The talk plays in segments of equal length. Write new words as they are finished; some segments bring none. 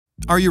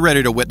Are you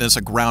ready to witness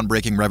a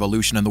groundbreaking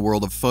revolution in the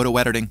world of photo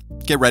editing?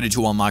 Get ready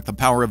to unlock the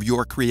power of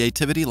your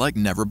creativity like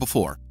never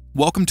before.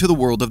 Welcome to the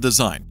world of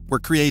design, where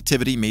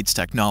creativity meets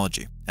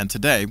technology. And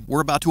today,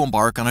 we're about to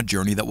embark on a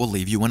journey that will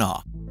leave you in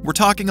awe. We're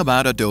talking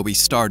about Adobe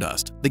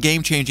Stardust, the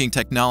game-changing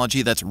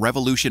technology that's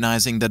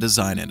revolutionizing the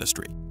design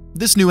industry.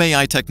 This new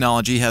AI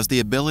technology has the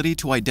ability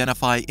to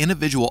identify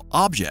individual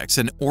objects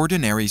in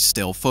ordinary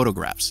still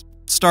photographs.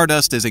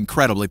 Stardust is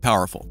incredibly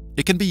powerful.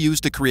 It can be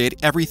used to create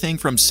everything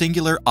from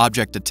singular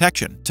object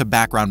detection to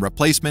background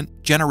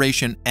replacement,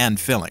 generation, and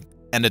filling.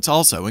 And it's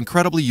also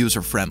incredibly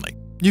user-friendly.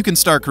 You can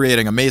start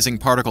creating amazing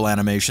particle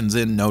animations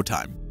in no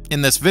time.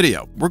 In this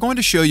video, we're going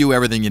to show you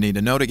everything you need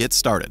to know to get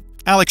started.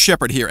 Alex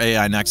Shepard here,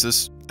 AI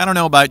Nexus. I don't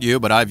know about you,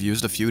 but I've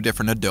used a few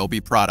different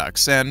Adobe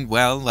products, and,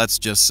 well, let's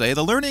just say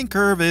the learning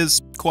curve is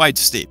quite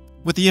steep.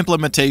 With the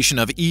implementation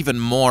of even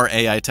more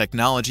AI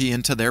technology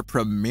into their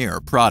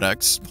premier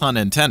products, pun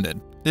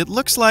intended, it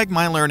looks like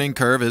my learning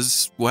curve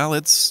is, well,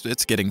 it's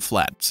getting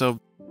flat.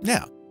 So,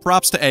 yeah,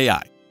 props to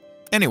AI.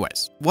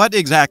 Anyways, what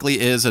exactly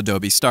is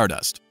Adobe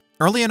Stardust?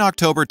 Early in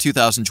October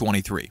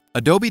 2023,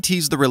 Adobe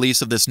teased the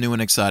release of this new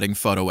and exciting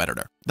photo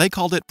editor. They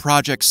called it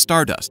Project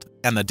Stardust,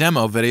 and the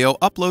demo video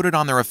uploaded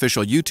on their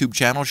official YouTube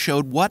channel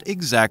showed what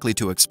exactly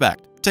to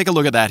expect. Take a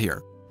look at that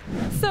here.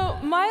 So,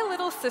 my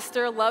little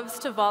sister loves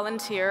to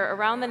volunteer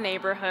around the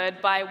neighborhood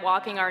by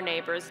walking our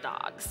neighbors'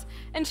 dogs.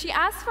 And she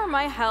asked for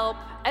my help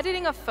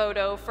editing a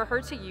photo for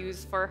her to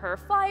use for her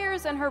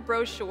flyers and her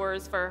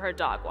brochures for her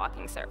dog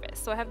walking service.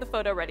 So I have the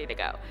photo ready to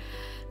go.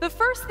 The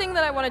first thing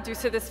that I want to do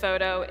to this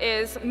photo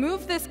is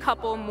move this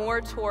couple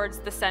more towards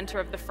the center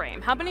of the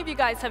frame. How many of you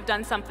guys have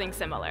done something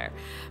similar?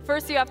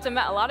 First you have to,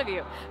 a lot of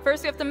you,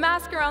 first we have to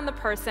mask around the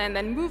person,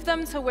 then move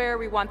them to where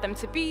we want them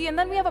to be, and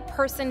then we have a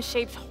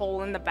person-shaped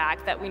hole in the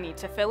back that we need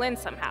to fill in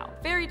somehow.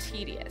 Very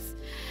tedious.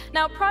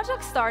 Now,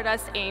 Project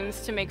Stardust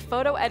aims to make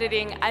photo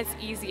editing as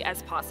easy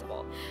as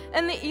possible.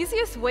 And the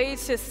easiest way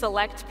to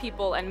select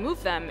people and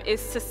move them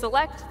is to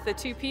select the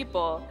two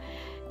people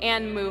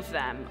and move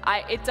them.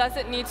 It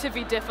doesn't need to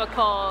be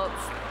difficult.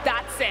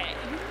 That's it.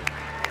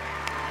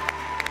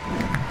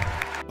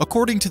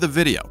 According to the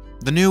video,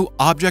 the new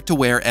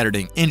object-aware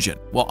editing engine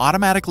will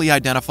automatically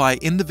identify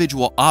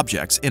individual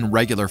objects in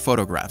regular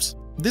photographs.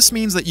 This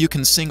means that you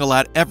can single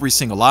out every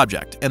single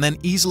object and then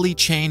easily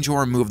change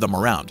or move them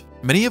around.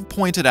 Many have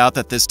pointed out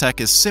that this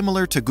tech is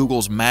similar to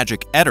Google's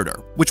Magic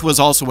Editor, which was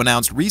also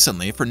announced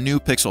recently for new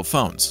Pixel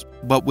phones.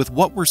 But with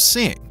what we're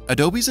seeing,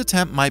 Adobe's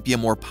attempt might be a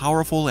more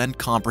powerful and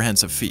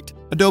comprehensive feat.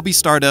 Adobe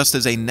Stardust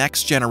is a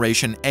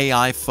next-generation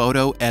AI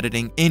photo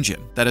editing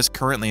engine that is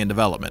currently in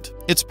development.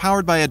 It's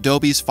powered by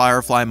Adobe's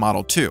Firefly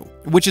Model 2,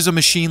 which is a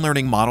machine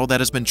learning model that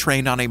has been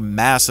trained on a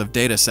massive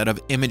dataset of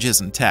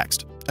images and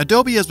text.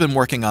 Adobe has been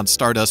working on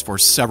Stardust for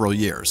several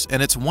years,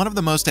 and it's one of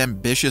the most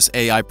ambitious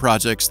AI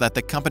projects that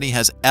the company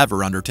has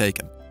ever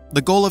undertaken.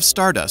 The goal of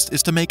Stardust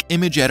is to make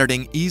image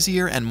editing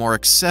easier and more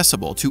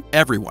accessible to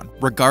everyone,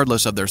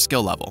 regardless of their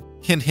skill level.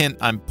 Hint, hint,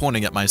 I'm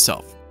pointing at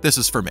myself. This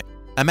is for me.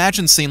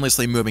 Imagine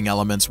seamlessly moving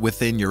elements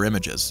within your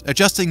images,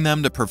 adjusting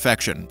them to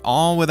perfection,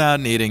 all without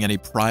needing any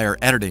prior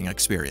editing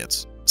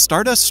experience.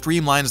 Stardust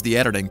streamlines the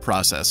editing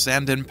process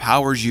and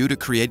empowers you to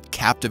create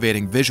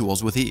captivating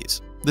visuals with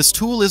ease. This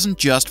tool isn't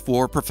just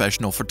for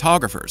professional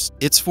photographers,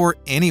 it's for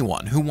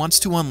anyone who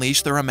wants to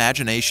unleash their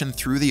imagination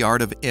through the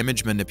art of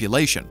image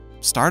manipulation.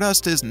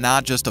 Stardust is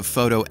not just a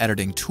photo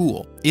editing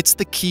tool, it's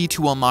the key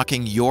to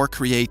unlocking your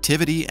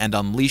creativity and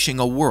unleashing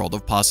a world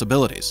of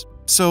possibilities.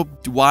 So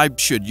why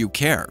should you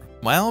care?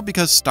 Well,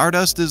 because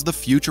Stardust is the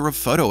future of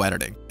photo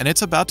editing, and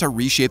it's about to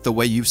reshape the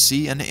way you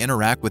see and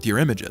interact with your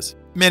images.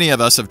 Many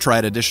of us have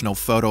tried additional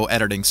photo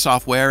editing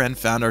software and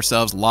found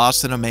ourselves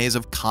lost in a maze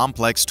of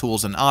complex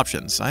tools and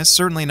options. I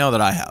certainly know that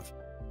I have.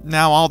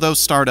 Now, although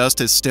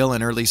Stardust is still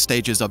in early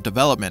stages of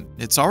development,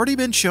 it's already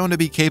been shown to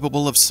be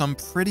capable of some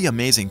pretty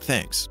amazing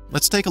things.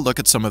 Let's take a look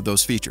at some of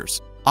those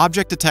features.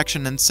 Object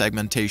detection and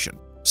segmentation.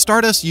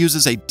 Stardust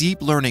uses a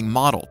deep learning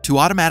model to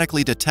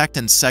automatically detect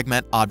and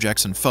segment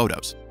objects and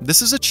photos.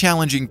 This is a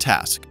challenging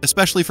task,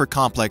 especially for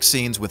complex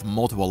scenes with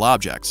multiple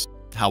objects.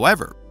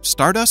 However,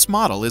 Stardust's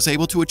model is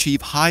able to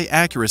achieve high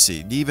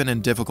accuracy even in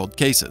difficult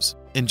cases.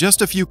 In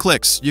just a few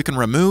clicks, you can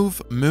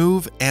remove,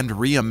 move, and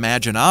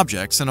reimagine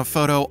objects in a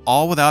photo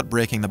all without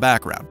breaking the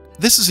background.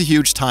 This is a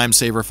huge time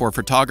saver for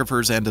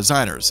photographers and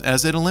designers,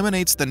 as it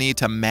eliminates the need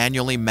to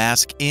manually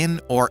mask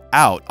in or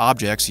out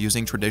objects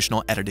using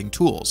traditional editing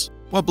tools.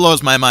 What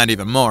blows my mind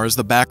even more is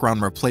the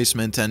background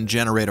replacement and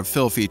generative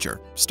fill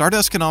feature.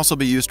 Stardust can also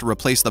be used to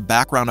replace the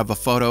background of a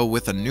photo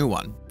with a new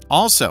one.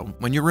 Also,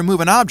 when you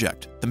remove an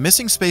object, the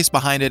missing space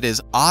behind it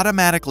is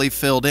automatically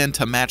filled in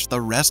to match the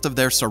rest of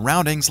their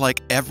surroundings,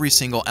 like every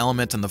single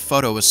element in the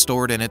photo is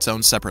stored in its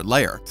own separate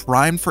layer,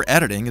 primed for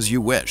editing as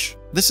you wish.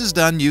 This is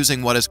done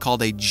using what is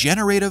called a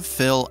generative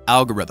fill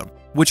algorithm,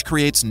 which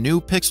creates new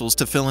pixels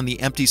to fill in the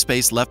empty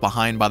space left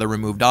behind by the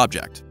removed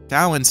object.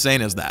 How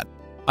insane is that?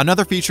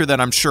 Another feature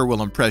that I'm sure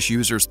will impress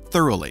users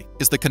thoroughly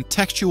is the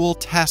contextual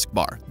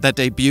taskbar that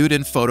debuted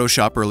in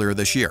Photoshop earlier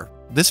this year.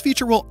 This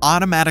feature will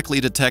automatically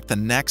detect the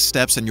next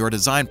steps in your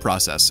design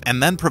process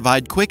and then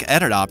provide quick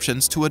edit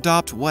options to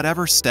adopt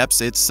whatever steps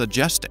it's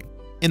suggesting.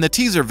 In the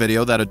teaser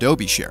video that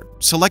Adobe shared,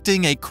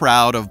 selecting a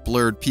crowd of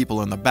blurred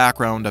people in the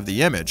background of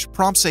the image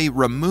prompts a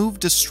Remove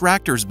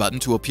Distractors button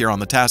to appear on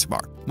the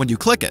taskbar. When you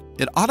click it,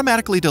 it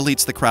automatically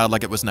deletes the crowd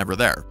like it was never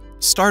there.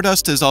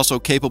 Stardust is also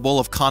capable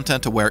of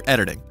content-aware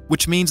editing,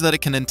 which means that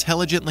it can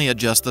intelligently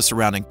adjust the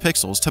surrounding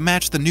pixels to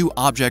match the new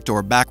object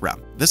or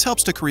background. This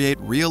helps to create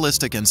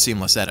realistic and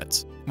seamless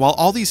edits. While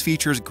all these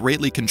features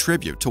greatly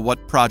contribute to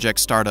what Project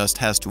Stardust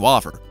has to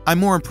offer, I'm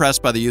more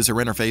impressed by the user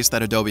interface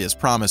that Adobe is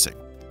promising.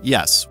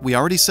 Yes, we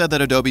already said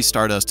that Adobe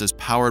Stardust is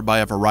powered by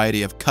a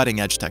variety of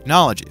cutting-edge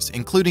technologies,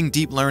 including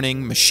deep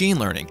learning, machine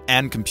learning,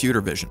 and computer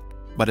vision.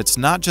 But it's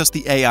not just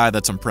the AI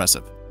that's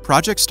impressive.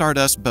 Project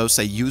Stardust boasts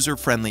a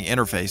user-friendly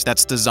interface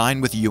that's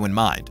designed with you in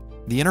mind.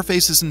 The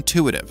interface is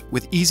intuitive,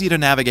 with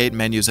easy-to-navigate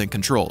menus and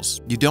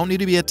controls. You don't need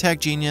to be a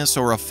tech genius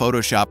or a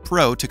Photoshop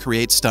pro to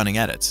create stunning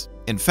edits.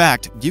 In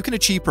fact, you can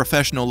achieve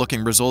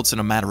professional-looking results in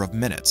a matter of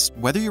minutes,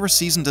 whether you're a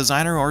seasoned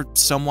designer or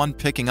someone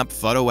picking up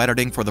photo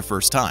editing for the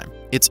first time.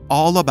 It's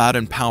all about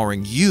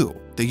empowering you,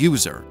 the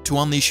user, to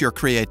unleash your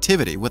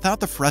creativity without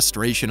the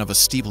frustration of a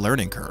steep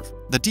learning curve.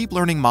 The deep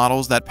learning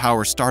models that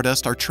power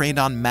Stardust are trained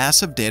on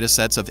massive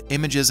datasets of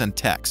images and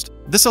text.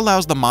 This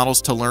allows the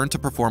models to learn to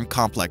perform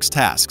complex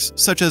tasks,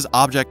 such as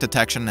object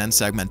detection and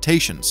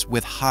segmentations,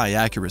 with high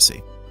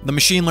accuracy. The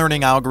machine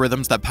learning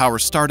algorithms that power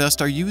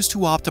Stardust are used to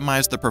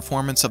optimize the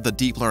performance of the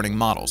deep learning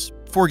models.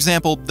 For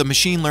example, the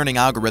machine learning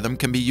algorithm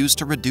can be used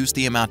to reduce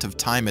the amount of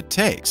time it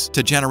takes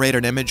to generate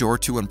an image or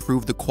to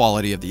improve the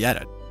quality of the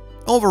edit.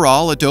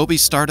 Overall, Adobe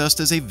Stardust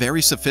is a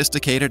very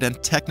sophisticated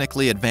and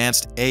technically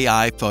advanced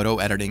AI photo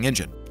editing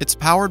engine. It's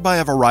powered by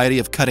a variety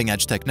of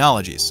cutting-edge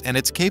technologies, and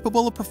it's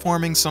capable of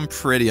performing some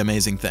pretty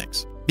amazing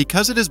things.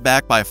 Because it is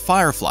backed by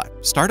Firefly,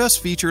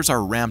 Stardust features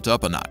are ramped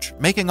up a notch,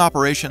 making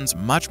operations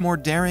much more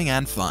daring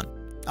and fun.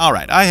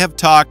 Alright, I have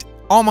talked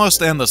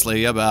almost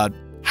endlessly about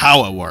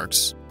how it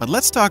works, but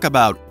let's talk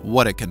about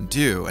what it can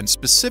do and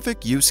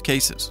specific use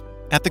cases.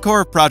 At the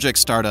core of Project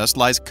Stardust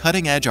lies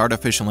cutting-edge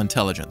artificial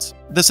intelligence.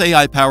 This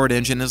AI-powered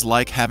engine is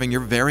like having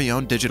your very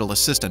own digital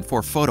assistant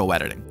for photo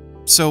editing.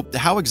 So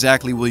how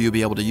exactly will you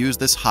be able to use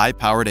this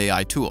high-powered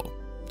AI tool?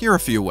 Here are a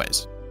few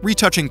ways.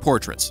 Retouching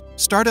portraits.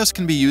 Stardust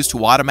can be used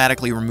to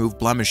automatically remove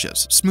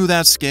blemishes, smooth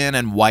out skin,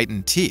 and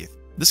whiten teeth.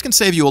 This can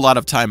save you a lot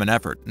of time and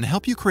effort and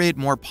help you create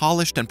more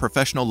polished and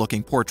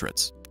professional-looking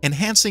portraits.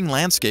 Enhancing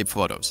landscape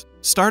photos.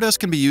 Stardust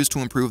can be used to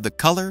improve the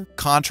color,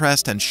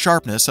 contrast, and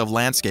sharpness of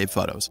landscape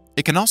photos.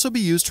 It can also be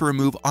used to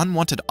remove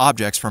unwanted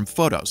objects from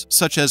photos,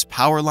 such as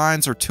power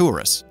lines or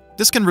tourists.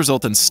 This can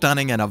result in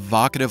stunning and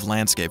evocative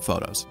landscape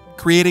photos.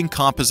 Creating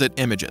composite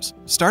images.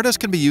 Stardust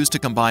can be used to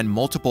combine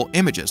multiple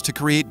images to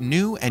create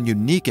new and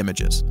unique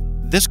images.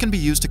 This can be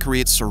used to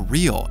create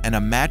surreal and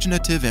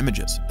imaginative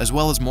images, as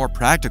well as more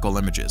practical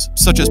images,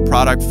 such as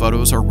product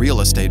photos or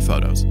real estate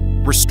photos.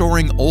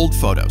 Restoring old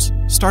photos.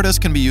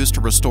 Stardust can be used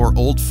to restore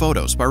old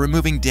photos by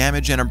removing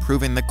damage and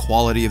improving the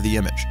quality of the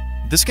image.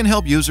 This can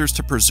help users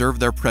to preserve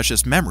their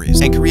precious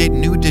memories and create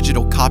new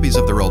digital copies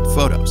of their old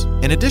photos.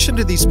 In addition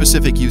to these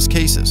specific use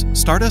cases,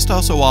 Stardust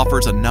also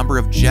offers a number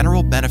of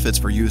general benefits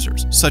for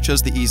users, such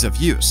as the ease of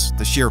use,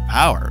 the sheer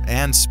power,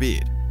 and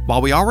speed.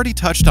 While we already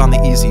touched on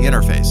the easy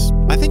interface,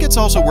 I think it's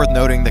also worth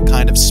noting the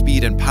kind of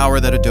speed and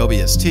power that Adobe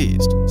has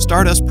teased.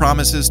 Stardust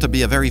promises to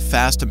be a very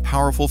fast and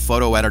powerful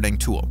photo editing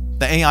tool.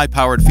 The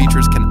AI-powered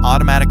features can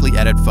automatically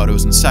edit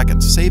photos in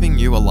seconds, saving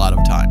you a lot of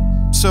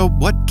time. So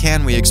what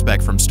can we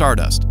expect from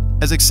Stardust?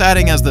 As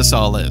exciting as this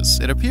all is,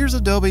 it appears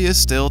Adobe is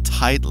still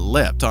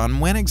tight-lipped on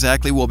when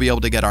exactly we'll be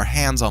able to get our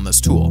hands on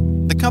this tool.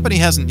 The company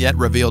hasn't yet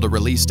revealed a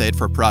release date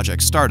for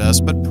Project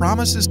Stardust, but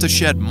promises to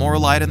shed more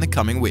light in the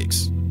coming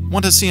weeks.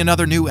 Want to see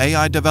another new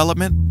AI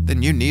development?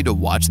 Then you need to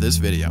watch this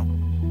video.